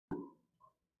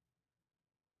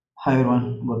Hi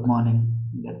everyone, good morning.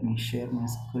 Let me share my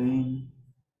screen.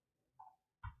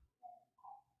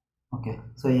 Okay,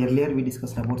 so earlier we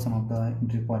discussed about some of the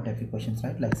entry point of view questions,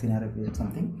 right? Like scenario based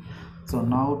something. So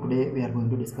now today we are going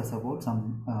to discuss about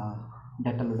some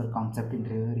data loader concept in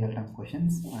real time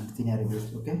questions and scenario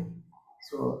based. Okay,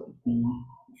 so let me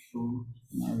do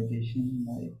navigation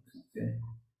like okay.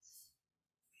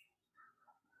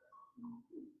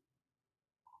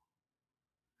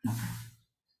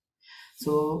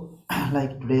 So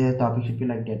like today the topic should be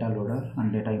like data loader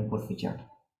and data import feature.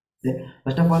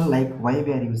 First of all, like why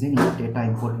we are using like data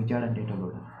import wizard and data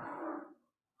loader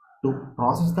to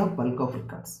process the bulk of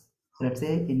records. So let's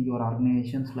say in your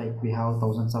organizations, like we have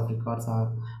thousands of records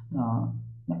or uh,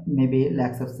 maybe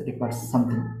lakhs of records,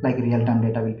 something like real-time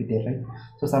data will be there, right?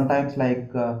 So sometimes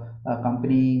like a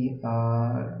company,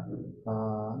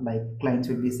 like clients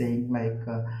will be saying like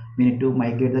we need to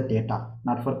migrate the data,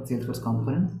 not for Salesforce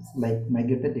components, like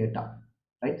migrate the data,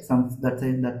 right? Some that's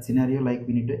in that scenario, like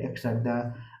we need to extract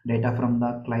the data from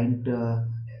the client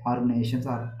organizations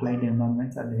or client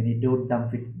environments, and we need to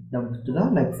dump to the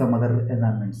like some other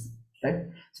environments, right?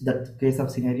 So that case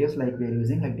of scenarios, like we are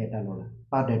using like data loader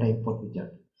or data import widget.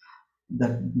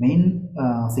 The main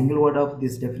single word of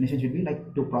this definition should be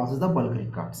like to process the bulk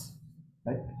records,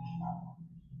 right?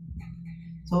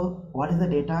 So what is the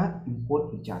data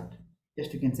import widget?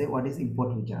 Just you can say what is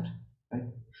import widget, right?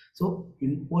 So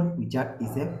import widget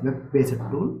is a web-based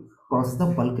tool to process the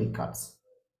bulk records,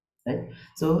 right?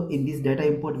 So in this data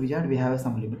import widget we have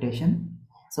some limitation,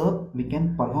 so we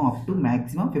can perform up to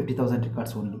maximum 50,000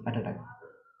 records only at a time.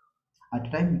 At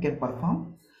a time we can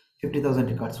perform 50,000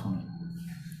 records only.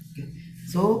 Okay,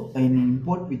 so in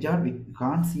import widget we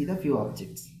can't see the few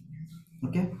objects.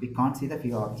 Okay, we can't see the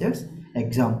few objects.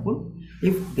 Example,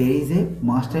 if there is a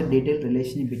master detailed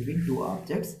relation between two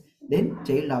objects, then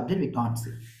child object we can't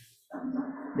see,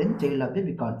 then child object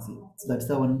we can't see. So that's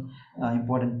the one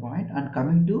important point. And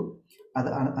coming to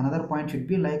another point should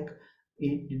be like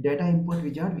in data import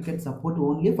widget we can support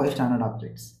only 5 standard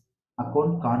objects: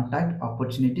 account, contact,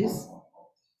 opportunities,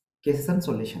 cases and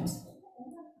solutions.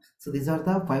 So these are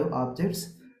the 5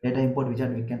 objects data import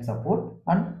widget we can support,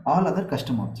 and all other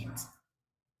custom objects.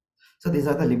 So these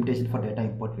are the limitations for data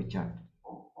import widget.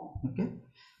 Okay,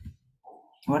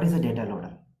 what is a data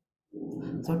loader?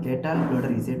 So data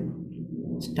loader is a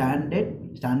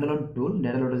standalone tool.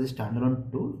 Data loader is a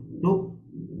standalone tool to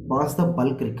process the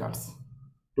bulk records.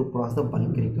 To process the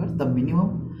bulk records, the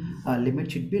minimum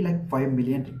limit should be like 5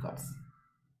 million records.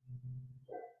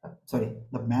 Sorry,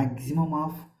 the maximum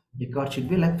of records should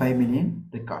be like 5 million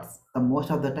records. The most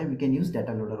of the time we can use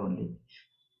data loader only.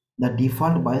 The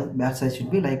default batch size should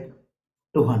be like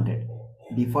 200.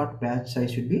 Default batch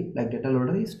size should be like data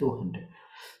loader is 200.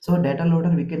 So data loader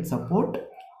we can support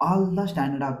all the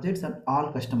standard objects and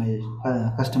all custom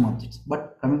objects.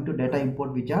 But coming to data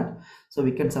import widget, so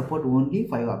we can support only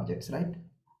 5 objects, right?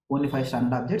 Only 5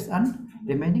 standard objects and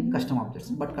remaining custom objects.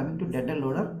 But coming to data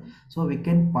loader, so we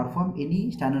can perform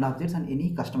any standard objects and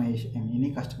any customization and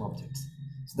any custom objects.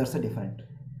 So that's a different.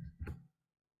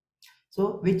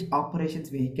 So which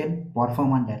operations we can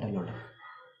perform on data loader?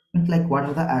 It's like what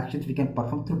are the actions we can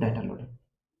perform through data loader?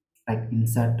 Like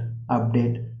insert,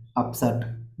 update,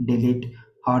 upsert, delete,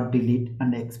 hard delete,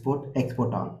 and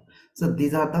export all. So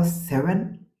these are the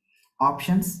 7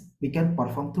 options we can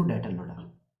perform through data loader,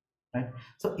 right?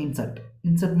 So insert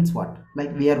means what?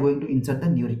 Like we are going to insert the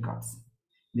new records.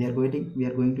 We are going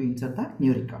to insert the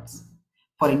new records.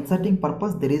 For inserting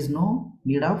purpose, there is no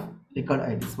need of record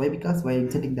IDs. Why? Because while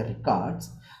inserting the records,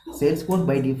 Salesforce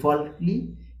by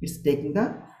defaultly it's taking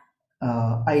the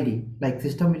ID, like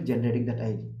system is generating that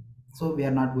ID. So we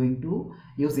are not going to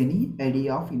use any ID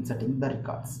of inserting the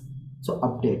records. So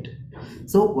update.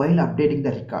 So while updating the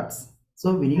records,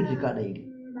 so we need record ID.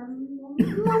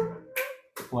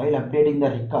 While updating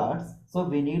the records, so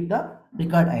we need the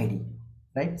record id,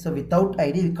 right? So without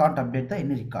id we can't update the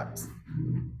any records,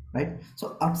 right?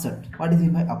 So upset, what is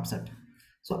in my upset?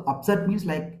 So upset means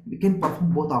like we can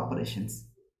perform both operations,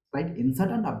 right? Insert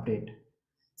and update.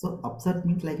 So upset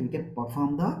means like we can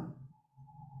perform the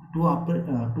two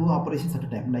operations at a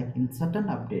time, like insert and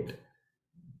update.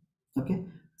 Okay,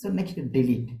 so next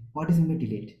delete, what is in the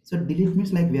delete? So delete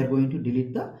means like we are going to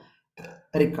delete the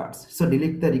records. So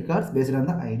delete the records based on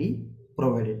the id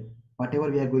provided.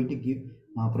 Whatever we are going to give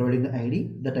providing the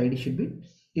id, that id should be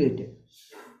deleted.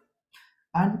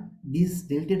 And these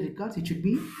deleted records, it should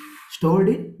be stored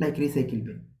in like recycle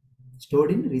bin,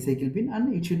 stored in recycle bin,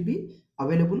 and it should be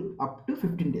available up to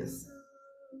 15 days.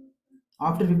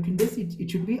 After 15 days it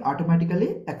should be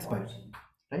automatically expired,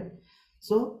 right?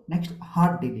 So next,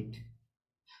 hard delete.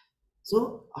 So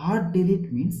hard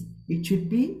delete means it should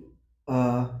be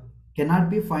uh, cannot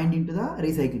be find into the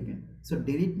recycle bin. So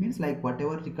delete means like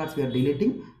whatever records we are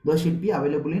deleting, those should be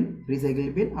available in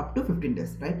recycle bin up to 15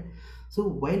 days, right? So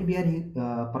while we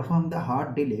are perform the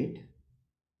hard delete,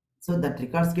 so that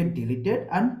records get deleted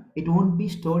and it won't be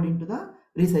stored into the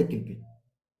recycle bin.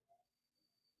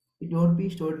 It won't be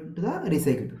stored into the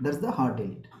recycle bin. That's the hard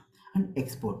delete. And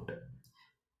export.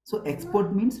 So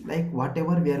export means like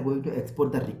whatever we are going to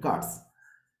export the records,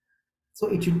 so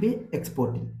it should be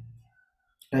exporting,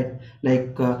 right?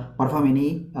 Like perform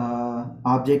any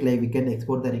object, like we can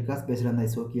export the records based on the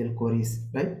SOQL queries,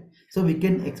 right? So we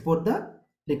can export the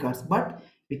records, but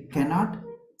we cannot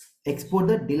export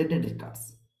the deleted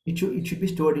records. It should be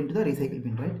stored into the recycle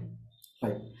bin,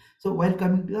 right? So while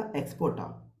coming to the export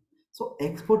all, so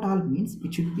export all means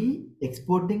it should be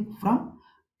exporting from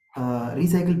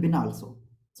recycle bin also.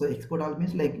 So export all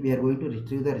means like we are going to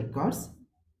retrieve the records,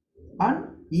 and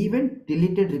even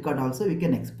deleted record also we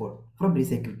can export from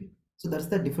recycle bin. So that's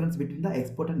the difference between the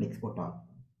export and export all,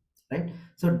 right?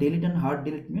 So delete and hard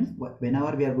delete means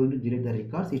whenever we are going to delete the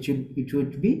records, it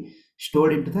should be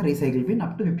stored into the recycle bin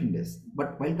up to 15 days.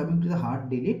 But while coming to the hard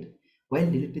delete, while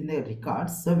deleting the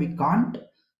records, so we can't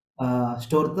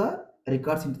store the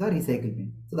records into the recycle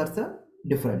bin. So that's the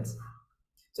difference.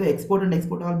 So export and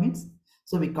export all means,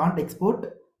 so we can't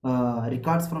export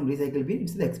records from recycle bin.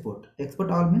 It's the export.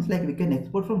 Export all means like we can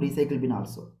export from recycle bin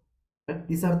also. Right?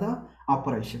 These are the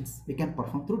operations we can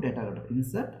perform through data loader: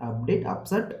 insert, update,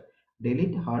 upset,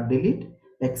 delete, hard delete,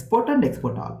 export, and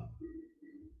export all.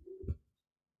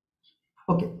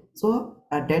 Okay, so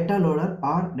a data loader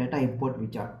or data import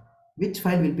wizard, which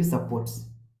file will be supports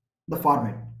the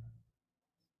format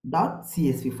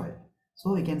 .csv file.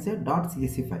 So we can say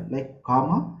 .csv file like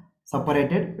comma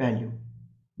separated value.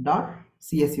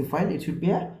 .csv file, it should be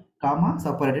a comma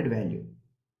separated value,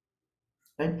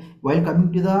 right? While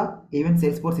coming to the even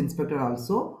Salesforce inspector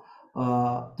also,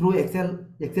 through Excel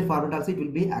format also it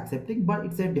will be accepting, but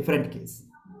it's a different case.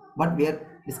 But we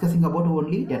are discussing about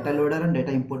only data loader and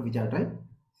data import wizard, right?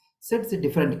 So it's a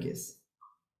different case.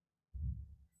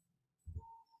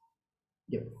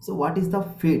 Yep. So what is the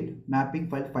field mapping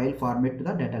file format to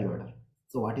the data loader?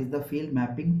 So what is the field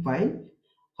mapping file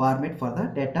format for the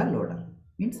data loader?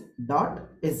 Means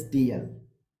 .sdl.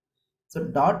 So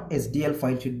 .sdl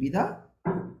file should be the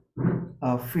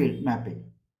field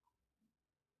mapping.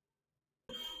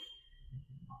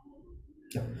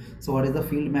 Yeah. So what is the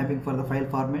field mapping for the file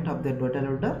format of the data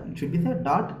loader? It should be the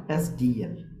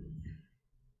 .sdl.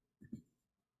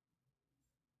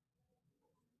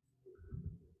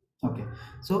 Okay.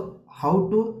 So how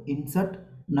to insert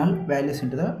null values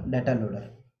into the data loader?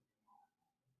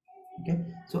 Okay,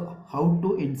 so how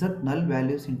to insert null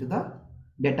values into the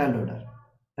data loader,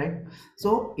 right?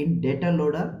 So in data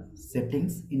loader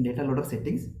settings,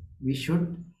 we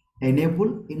should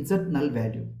enable insert null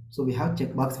value. So we have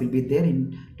checkbox will be there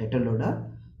in data loader.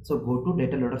 So go to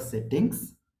data loader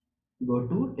settings,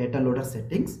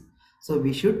 so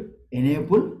we should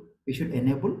enable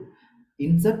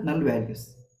insert null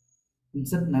values.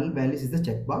 Insert null values is the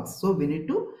checkbox, so we need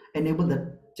to enable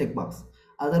that checkbox.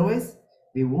 Otherwise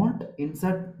we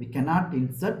cannot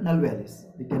insert null values.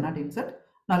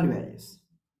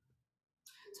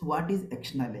 So what is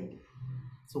external id?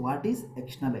 So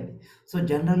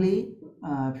generally,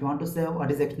 if you want to say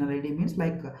what is external id means,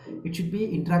 like it should be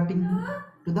interacting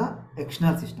to the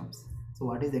external systems. So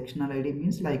what is external id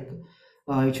means, like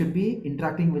it should be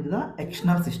interacting with the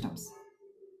external systems,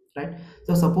 right?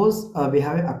 So suppose we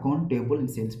have an account table in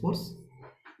Salesforce.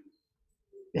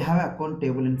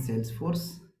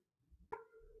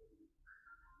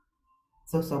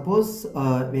 So suppose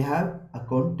we have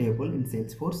account table in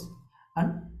Salesforce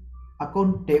and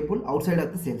account table outside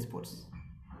of the Salesforce.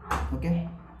 Okay,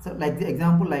 so like the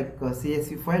example, like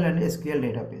CSV file and SQL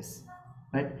database,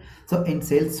 right? So in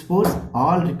Salesforce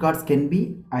all records can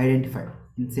be identified.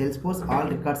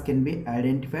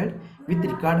 With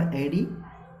record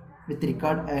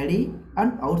ID,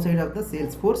 and outside of the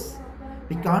Salesforce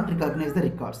we can't recognize the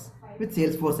records with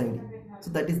Salesforce ID.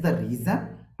 So that is the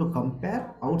reason to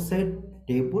compare outside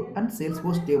table and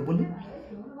Salesforce table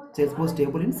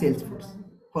in Salesforce.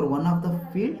 For one of the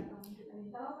field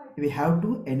we have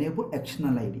to enable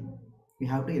external ID.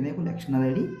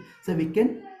 So we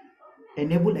can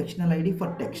enable external ID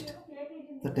for text.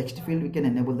 The text field we can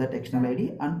enable that external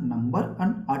ID, and number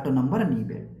and auto number and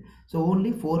email. So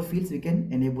only 4 fields we can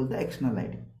enable the external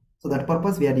ID. So that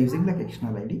purpose we are using like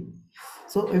external ID.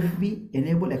 So if we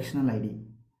enable external ID,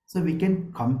 so we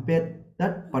can compare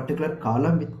that particular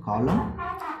column with column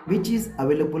which is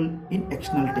available in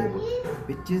external table,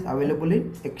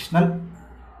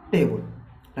 table,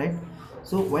 right?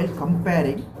 So while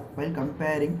comparing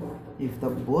if the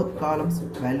both columns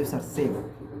values are same,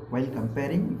 while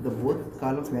comparing if the both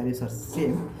columns values are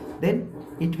same, then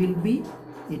it will be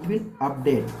it will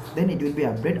update,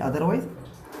 otherwise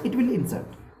it will insert,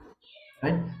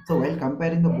 right? So while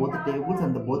comparing the both tables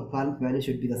and the both columns value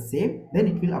should be the same, then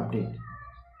it will update,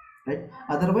 right?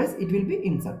 Otherwise it will be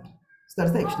insert. So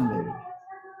that's the external value.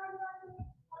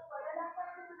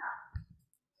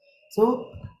 So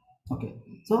okay,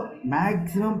 so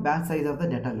maximum batch size of the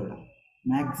data loader,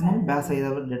 maximum batch size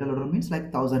of the data loader means like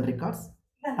 1000 records,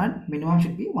 and minimum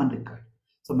should be 1 record.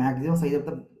 So maximum size of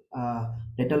the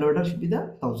data loader should be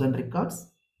the 1000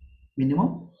 records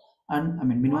minimum, and I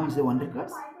mean minimum is the 1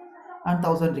 records, and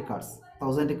 1000 records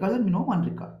and minimum 1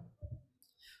 record.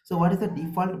 So what is the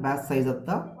default batch size of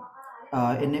the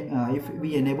if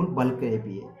we enable bulk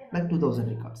API like 2000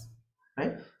 records,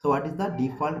 right? So what is the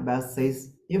default batch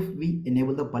size if we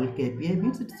enable the bulk API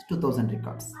means it's 2000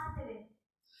 records.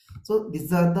 So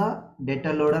these are the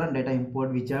data loader and data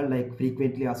import which are like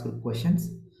frequently asked questions,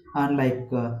 and like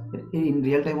in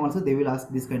real time also they will ask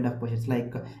this kind of questions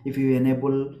like if you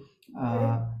enable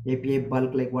API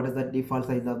bulk, like what is the default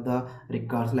size of the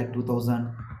records like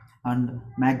 2000, and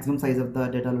maximum size of the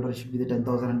data loader should be the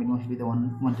 10,000 and minimum should be the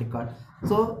one record.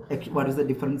 So what is the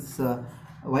difference,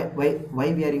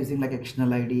 why we are using like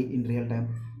external ID in real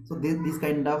time? So these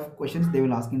kind of questions they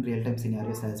will ask in real time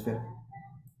scenarios as well.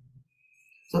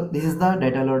 So this is the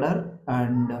data loader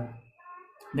and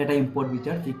data import which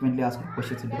are frequently asked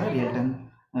questions into the real time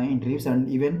interviews and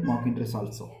even mock interviews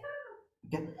also.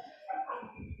 Okay.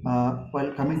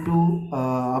 While coming to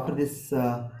after this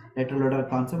data loader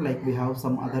concept, like we have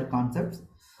some other concepts.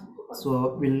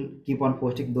 So we'll keep on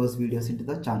posting those videos into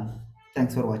the channel.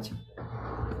 Thanks for watching.